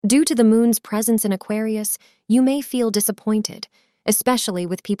Due to the moon's presence in Aquarius, you may feel disappointed, especially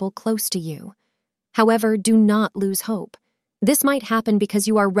with people close to you. However, do not lose hope. This might happen because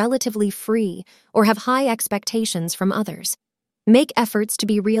you are relatively free or have high expectations from others. Make efforts to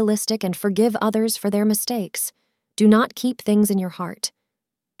be realistic and forgive others for their mistakes. Do not keep things in your heart.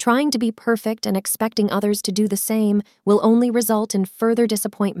 Trying to be perfect and expecting others to do the same will only result in further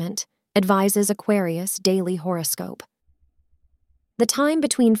disappointment, advises Aquarius Daily Horoscope. The time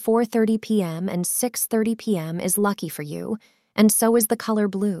between 4:30 p.m. and 6:30 p.m. is lucky for you, and so is the color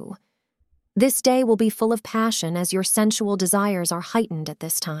blue. This day will be full of passion as your sensual desires are heightened at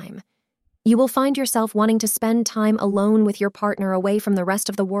this time. You will find yourself wanting to spend time alone with your partner away from the rest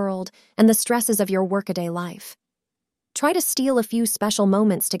of the world and the stresses of your workaday life. Try to steal a few special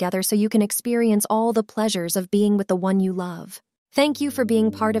moments together so you can experience all the pleasures of being with the one you love. Thank you for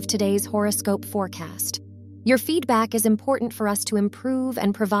being part of today's horoscope forecast. Your feedback is important for us to improve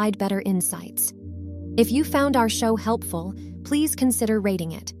and provide better insights. If you found our show helpful, please consider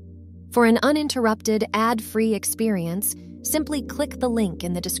rating it. For an uninterrupted, ad-free experience, simply click the link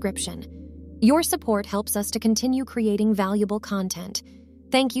in the description. Your support helps us to continue creating valuable content.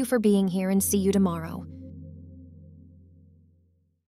 Thank you for being here and see you tomorrow.